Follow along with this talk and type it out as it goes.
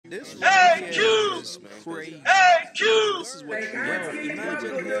This AyeQ is crazy. AyeQ. This is what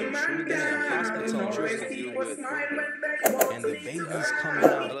imagine him getting a hospital treatment with, and the baby's coming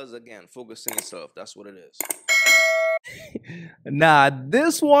out. Fellas, again, focusing yourself. That's what it is. Nah,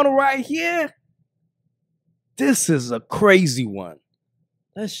 this one right here, this is a crazy one.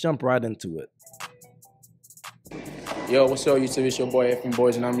 Let's jump right into it. Yo, what's up, YouTube? It's your boy FM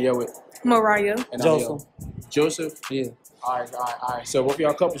Boys, and I'm here with Mariah. and Joseph. Joseph? Yeah. All right. So both of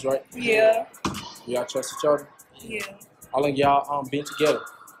y'all couples, right? Yeah. Y'all trust each other? Yeah. How long y'all been together?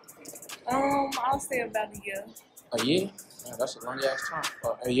 I'll say about a year. A year? Man, that's a long ass time.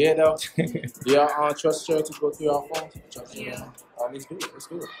 A year though? Y'all trust each other to go through our phones? Yeah. Let's do it. Let's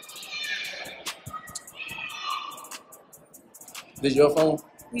do it. This your phone?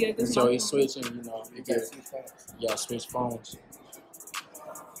 Yeah, this So my he's phone. switching, y'all switch phones.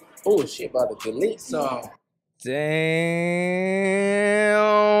 Oh shit, about to delete some. Damn.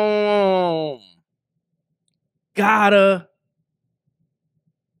 Gotta.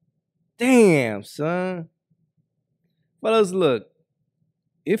 Damn, son. Fellas, look.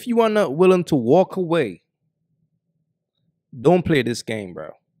 If you are not willing to walk away, don't play this game, bro.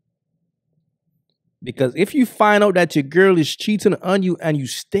 Because if you find out that your girl is cheating on you and you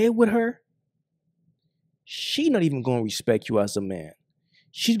stay with her, she not even gonna respect you as a man.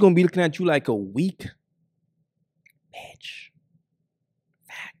 She's gonna be looking at you like a weak bitch.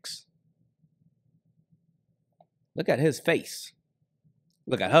 Facts. Look at his face.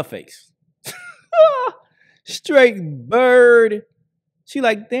 Look at her face. Straight bird. She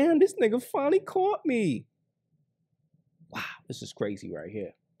like, damn, this nigga finally caught me. Wow, this is crazy right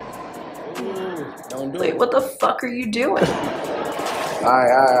here. Ooh, don't do Wait, it. what the fuck are you doing?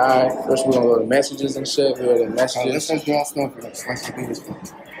 Alright. First we're gonna go to messages and shit. We go to messages. Let's do our stuff first. Let's do this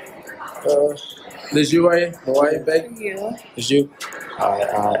first. This you right here? Mariah, baby? Yeah. It's you?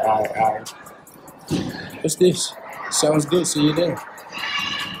 Alright. What's this? Sounds good. See you then.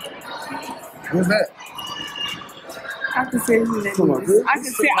 Who's that? I can tell who that Come on, is. girl. I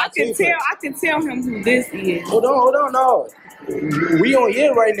can tell him who this is. Hold on, no. We on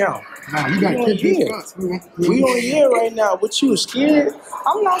here right now. Nah, you gotta keep this first. We on here right now. What you scared?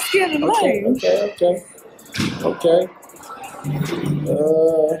 I'm not scared of nothing. Okay.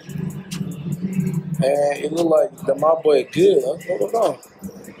 And it look like the my boy good. Hold on.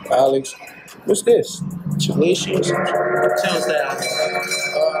 Alex, what's this? Chilicia or something?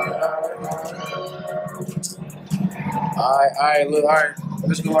 Alright, look, alright.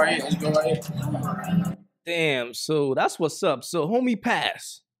 Let's go right here. Damn, so that's what's up. So homie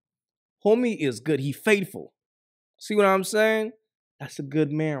pass. Homie is good. He faithful. See what I'm saying? That's a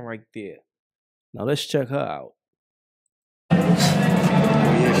good man right there. Now let's check her out.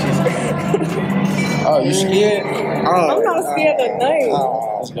 Oh, you scared? I'm not scared of nothing.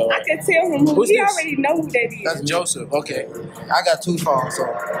 Let's go. I can tell him who. Who's He this? already know who that is. That's Joseph. Okay. I got two phones, so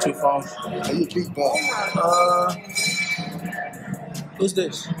 2 phones. you keep going. Who's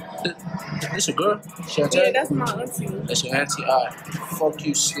this? This a girl? Chantel? Yeah, that's my auntie. That's your auntie? Alright. Fuck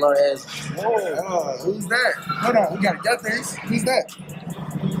you, slur ass. Whoa, who's that? Hold on, we gotta get this. Who's that?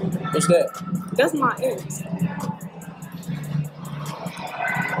 What's that? That's my aunt.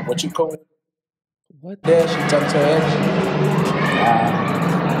 What you calling? What? There, she talking to her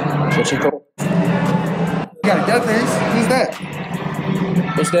ass. What you call? We gotta get this. Who's that?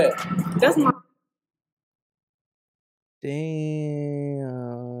 What's that? That's my.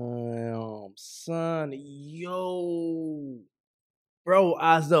 Damn, son. Yo. Bro,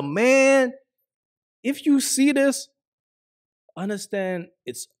 as a man, if you see this, understand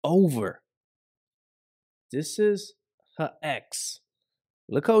it's over. This is her ex.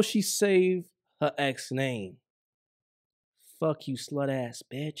 Look how she saved her ex name. Fuck you, slut ass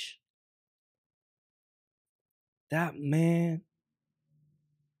bitch. That man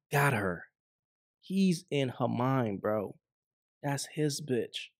got her. He's in her mind, bro. That's his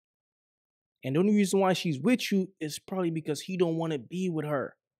bitch. And the only reason why she's with you is probably because he don't want to be with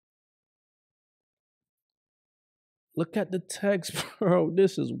her. Look at the text, bro.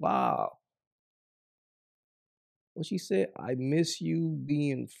 This is wild. What she said, I miss you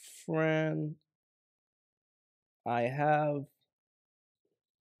being friend. I have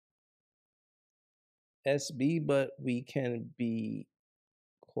SB, but we can be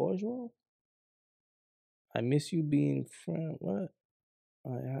cordial. I miss you being friend. What?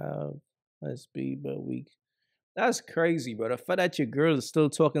 I have SB, but we. That's crazy, bro. The fact that your girl is still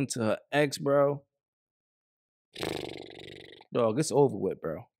talking to her ex, bro. Dog, it's over with,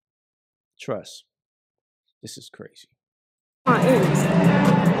 bro. Trust. This is crazy. My aunt.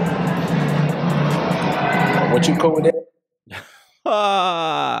 What you call with that?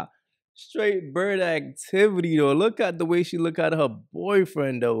 Straight bird activity though. Look at the way she look at her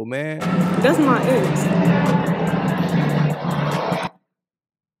boyfriend though, man. That's my ex.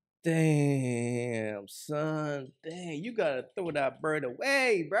 Damn, son. Damn, you gotta throw that bird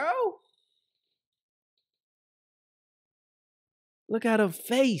away, bro. Look at her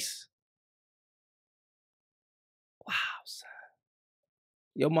face. Wow, son.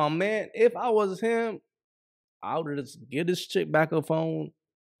 Yo, my man, if I was him, I would just get this chick back her phone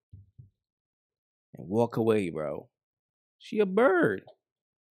and walk away, bro. She a bird.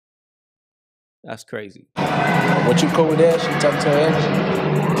 That's crazy. What you cool with that? She talk to her ex?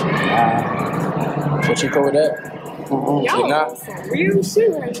 What you cool with that? Y'all You not? on some real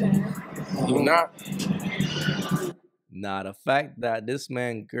shit right now. You not? Nah, the fact that this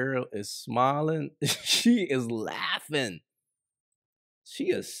man girl is smiling, she is laughing. She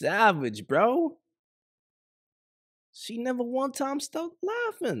a savage, bro. She never one time stopped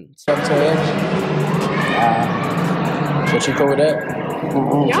laughing. Talk to her ex? What you cool with that?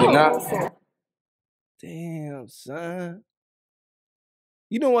 Y'all You on not? some. Damn, son.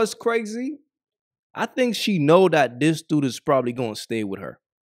 You know what's crazy? I think she know that this dude is probably gonna stay with her.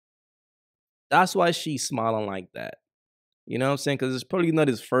 That's why she's smiling like that. You know what I'm saying? Because it's probably not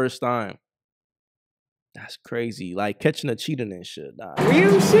his first time. That's crazy. Like catching a cheating and shit. Nah.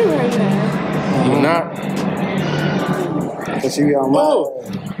 Real shit right now. You not? Cause she on my. Oh,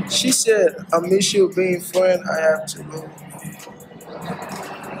 she said, I miss you being friend. I have to go.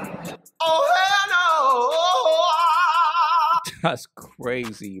 Oh, hell no. That's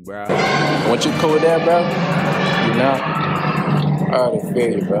crazy, bro. What you cool with that, bro? You not? I already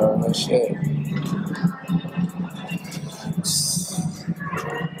feel you, bro. No shit.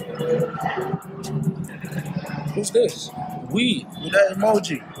 Who's this? Weed. With that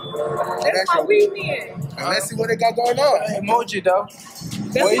emoji. That's my weed man. And let's see what they got going on. Emoji, though.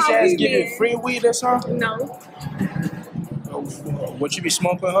 That's Boy, his my ass weed giving man. free weed or something? No. What, you be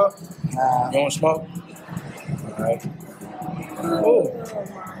smoking, huh? Nah. You don't smoke? Alright. Oh.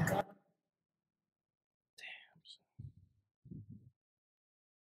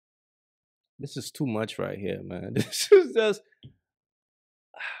 This is too much right here, man. This is just,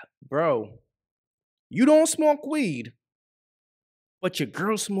 bro. You don't smoke weed, but your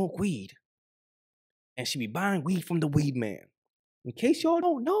girl smoke weed, and she be buying weed from the weed man. In case y'all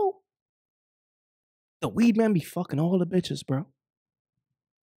don't know, the weed man be fucking all the bitches, bro.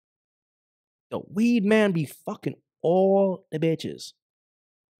 The weed man be fucking all the bitches.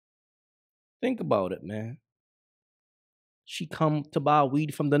 Think about it, man. She come to buy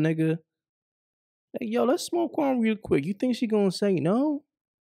weed from the nigga. Hey, yo, let's smoke one real quick. You think she gonna say no?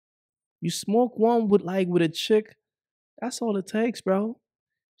 You smoke one with a chick. That's all it takes, bro.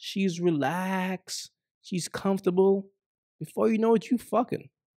 She's relaxed. She's comfortable. Before you know it, you fucking.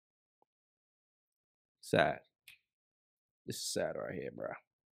 Sad. This is sad right here, bro.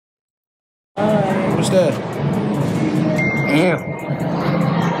 What's that? Damn.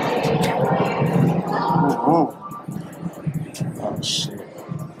 Oh, shit.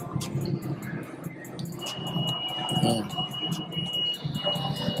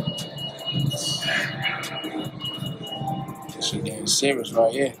 She getting serious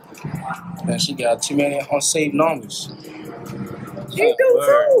right here. And she got too many unsaved numbers. You do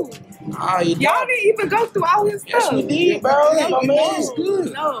too. Ah, you Y'all didn't even go through all his Yes, stuff. we did, bro. Yeah, My we man's did.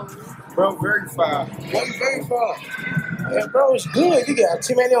 good. No. Bro, verified. Why you very far? Yeah, bro, it's good. You got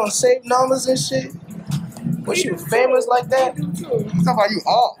too many unsaved numbers and shit. Was you famous like that? You do too. Talk about you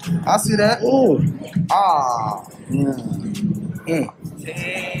all. I see that. Ooh. Ah.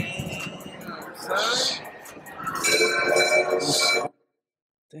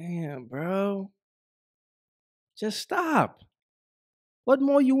 Damn, bro. Just stop. What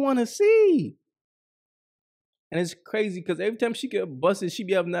more you want to see? And it's crazy because every time she get busted, she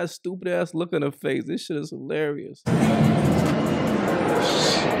be having that stupid ass look on her face. This shit is hilarious.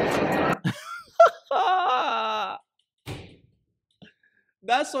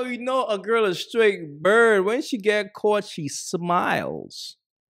 That's how you know a girl is straight bird. When she get caught, she smiles.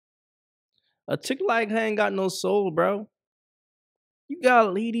 A chick like her ain't got no soul, bro. You gotta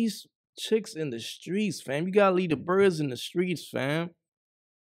leave these chicks in the streets, fam. You gotta leave the birds in the streets, fam.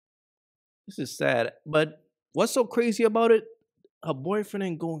 This is sad. But what's so crazy about it? Her boyfriend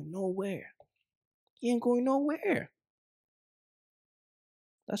ain't going nowhere. He ain't going nowhere.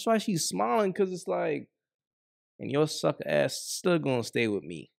 That's why she's smiling, because it's like, and your sucker ass still gonna stay with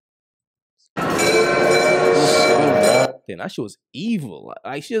me. Then that shit was evil.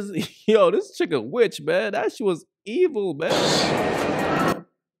 Like she was, yo, this chick a witch, man. That shit was evil, man.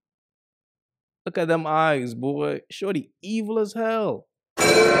 Look at them eyes, boy. Shorty evil as hell.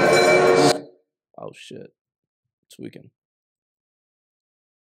 Oh shit. Tweaking.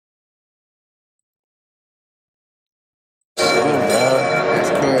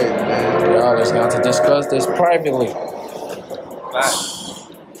 That's crazy, man. Y'all just got to discuss this privately.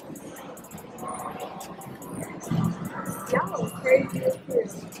 Y'all crazy as hell.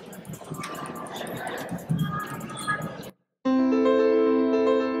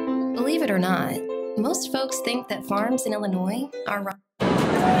 Believe it or not, most folks think that farms in Illinois are run.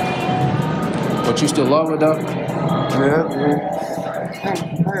 But you still love her though? Yeah.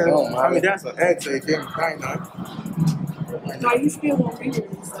 I mean, that's an ex, I think. I know. No, you still gonna be with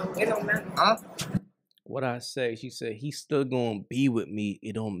me, so it don't matter. Huh? What I say? She said he's still gonna be with me.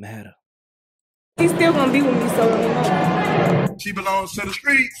 It don't matter. He's still gonna be with me, so it don't matter. She belongs to the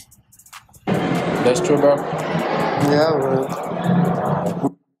streets. That's true, bro. Yeah, bro.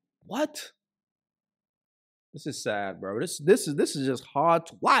 What? This is sad, bro. This is just hard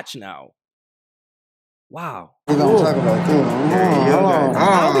to watch now. Wow. We're gonna talk about this.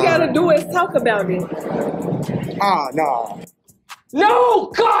 All we gotta do is talk about it. No.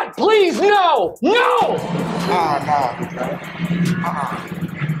 No! God, please, no! No!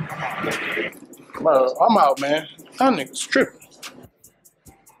 Bro, I'm out, man. That nigga's tripping.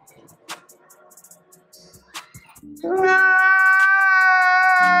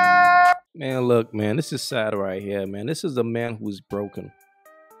 Man, look, man, this is sad right here, man. This is a man who is broken.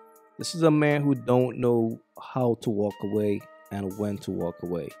 This is a man who don't know how to walk away and when to walk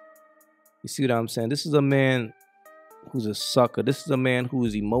away. You see what I'm saying? This is a man who's a sucker. This is a man who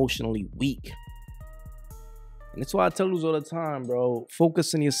is emotionally weak. And that's why I tell you all the time, bro.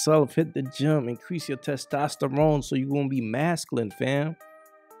 Focus on yourself, hit the gym, increase your testosterone so you're going to be masculine, fam.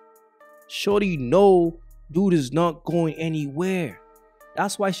 Shorty know dude is not going anywhere.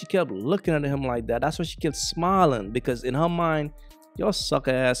 That's why she kept looking at him like that. That's why she kept smiling, because in her mind, your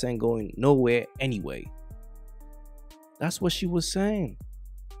sucker ass ain't going nowhere anyway. That's what she was saying.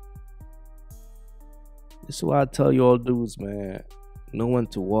 This is why I tell y'all dudes, man, know when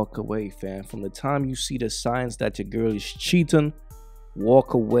to walk away, fam. From the time you see the signs that your girl is cheating,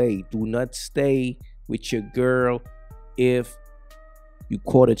 walk away. Do not stay with your girl if you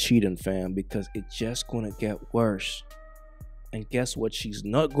caught her cheating, fam, because it's just gonna get worse. And guess what? She's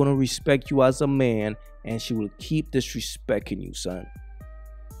not gonna respect you as a man, and she will keep disrespecting you, son.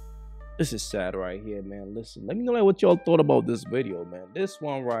 This is sad right here, man. Listen, let me know what y'all thought about this video, man. This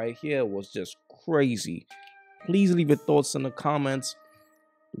one right here was just crazy. Please leave your thoughts in the comments.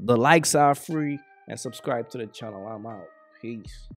 The likes are free, and subscribe to the channel. I'm out. Peace.